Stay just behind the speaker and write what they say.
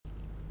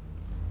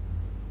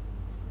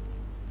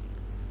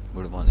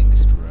Good morning,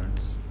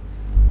 students.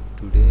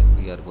 Today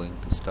we are going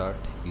to start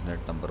unit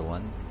number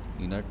 1.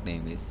 Unit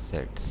name is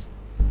sets.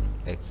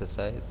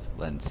 Exercise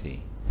 1C.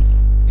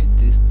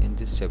 In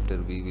this chapter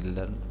we will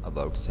learn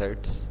about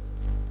sets,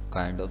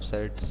 kind of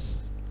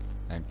sets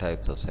and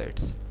types of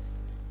sets,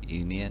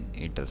 union,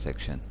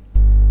 intersection.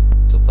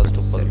 So first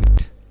of all,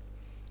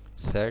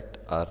 set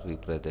are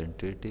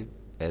representative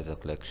as a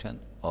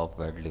collection of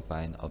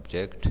well-defined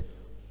objects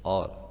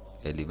or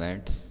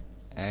elements,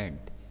 and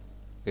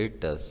it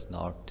does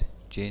not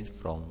change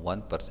from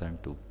one person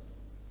to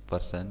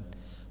person.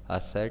 A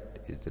set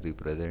is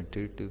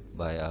represented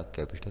by a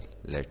capital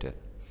letter.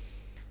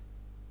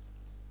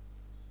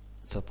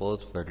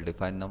 Suppose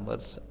well-defined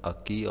numbers, a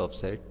key of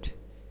set,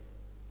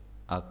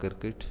 a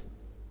cricket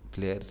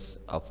players,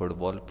 a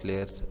football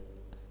players,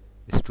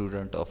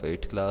 student of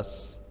 8th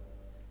class.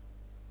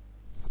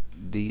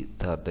 These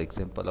are the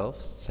example of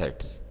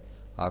sets.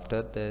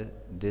 After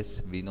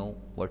this we know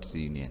what's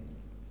union.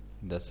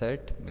 The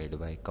set made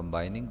by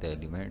combining the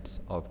elements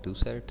of two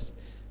sets.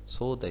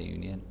 So the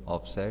union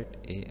of set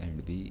A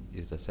and B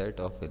is the set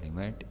of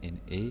element in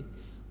A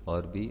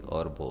or B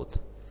or both.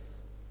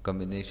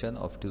 Combination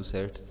of two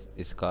sets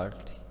is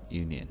called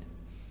union.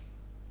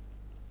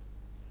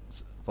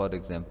 For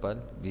example,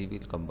 we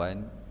will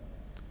combine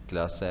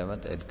class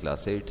 7th and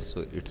class 8th,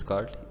 so it's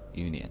called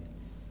union.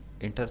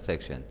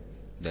 Intersection.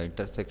 The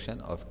intersection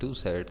of two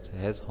sets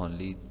has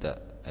only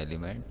the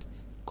element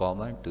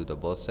common to the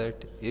both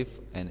set if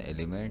an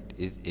element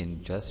is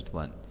in just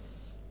one.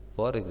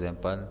 For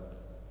example,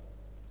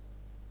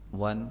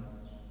 1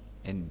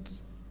 in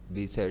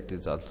B set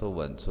is also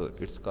 1, so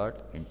it's called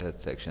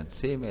intersection.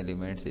 Same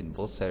elements in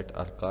both sets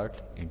are called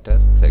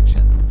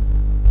intersection.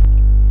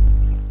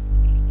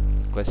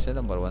 Question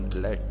number 1.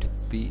 Let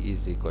P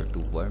is equal to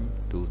 1,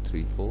 2,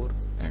 3, 4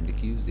 and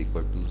Q is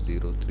equal to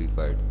 0, 3,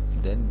 5.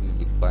 Then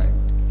we will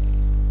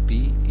find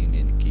P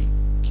union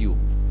Q.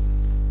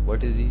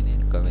 What is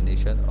union?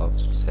 Combination of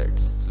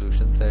sets.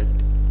 Solution set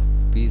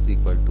P is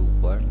equal to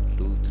 1,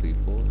 2, 3,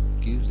 4,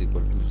 Q is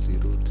equal to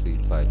 0, 3,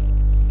 5.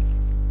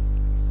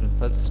 In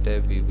first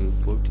step we will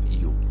put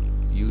U.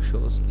 U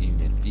shows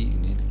union. P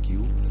union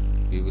Q.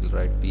 We will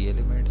write P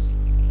elements,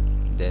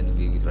 then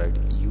we will write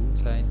U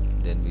sign,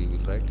 then we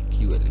will write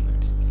Q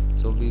elements.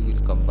 So we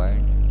will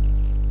combine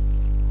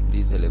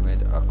these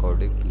elements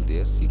according to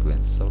their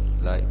sequence. So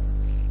like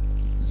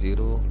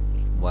 0,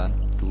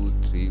 1, 2,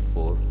 3,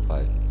 4,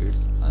 5. Its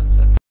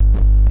answer.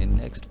 In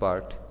next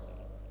part,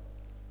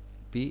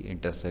 P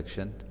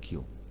intersection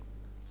Q.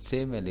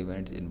 Same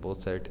elements in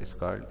both sets is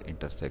called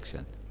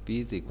intersection.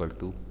 P is equal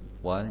to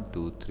 1,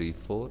 2, 3,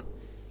 4.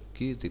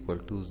 Q is equal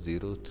to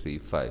 0, 3,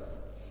 5.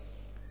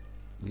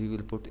 We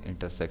will put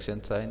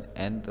intersection sign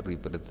and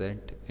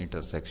represent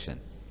intersection.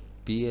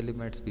 P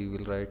elements we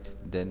will write,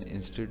 then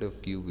instead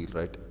of Q we will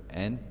write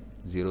N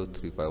 0,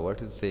 3, 5.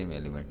 What is same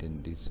element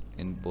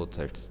in both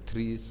sets?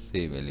 3 is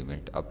same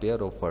element. A pair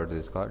of words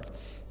is called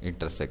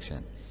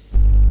intersection.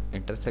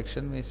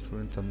 Intersection में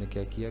students हमने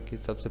क्या किया कि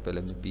सबसे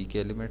पहले हमने P के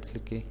elements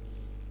लिखे,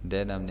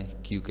 देन हमने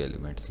Q के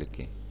एलिमेंट्स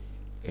लिखे.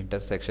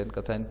 इंटरसेक्शन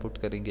का साइन पुट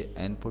करेंगे,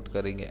 N पुट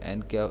करेंगे.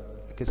 N क्या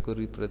किसको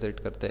रिप्रेजेंट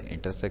करता है?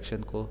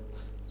 इंटरसेक्शन को.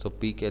 सो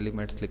P के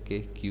एलिमेंट्स लिख के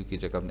Q की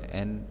जगह हमने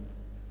N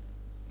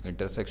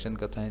इंटरसेक्शन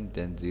का साइन,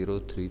 देन 0,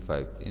 3,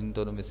 5. इन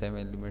दोनों में सेम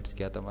एलिमेंट्स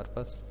क्या था हमारे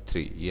पास?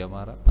 3. ये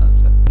हमारा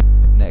answer.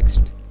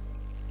 Next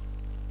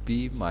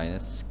P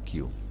minus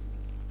Q.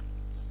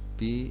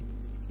 P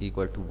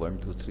equal to 1,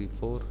 2, 3,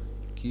 4.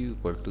 Q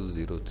equal to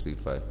 0, 3,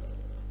 5.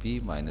 P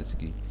minus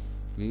Q.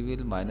 We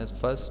will minus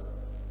first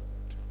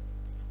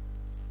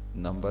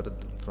number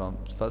from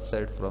first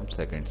set from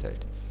second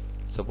set.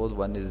 Suppose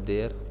 1 is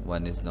there,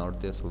 1 is not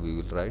there, so we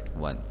will write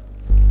 1.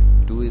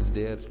 2 is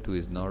there, 2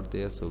 is not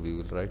there, so we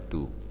will write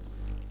 2.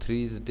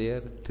 3 is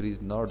there, 3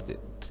 is not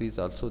there, 3 is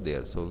also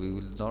there, so we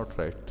will not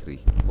write 3.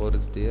 4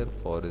 is there,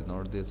 4 is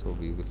not there, so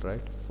we will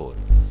write 4.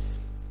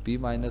 P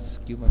minus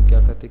Q में हम क्या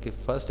करते हैं कि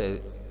first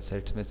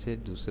sets में से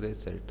दूसरे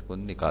set को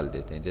निकाल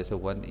देते हैं. जैसे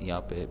 1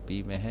 यहाँ पे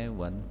P में है,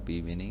 1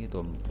 P में नहीं है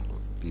तो हम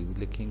P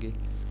लिखेंगे.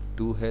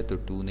 2 है तो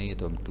 2 नहीं है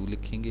तो हम 2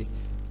 लिखेंगे.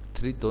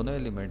 3 दोनों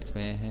एलिमेंट्स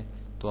में है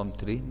तो हम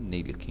 3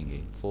 नहीं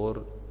लिखेंगे. 4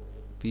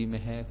 P में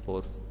है,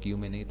 4 Q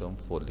में नहीं तो हम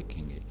 4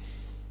 लिखेंगे.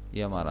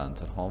 ये हमारा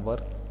answer.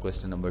 Homework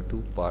question number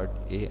 2 part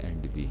A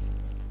and B.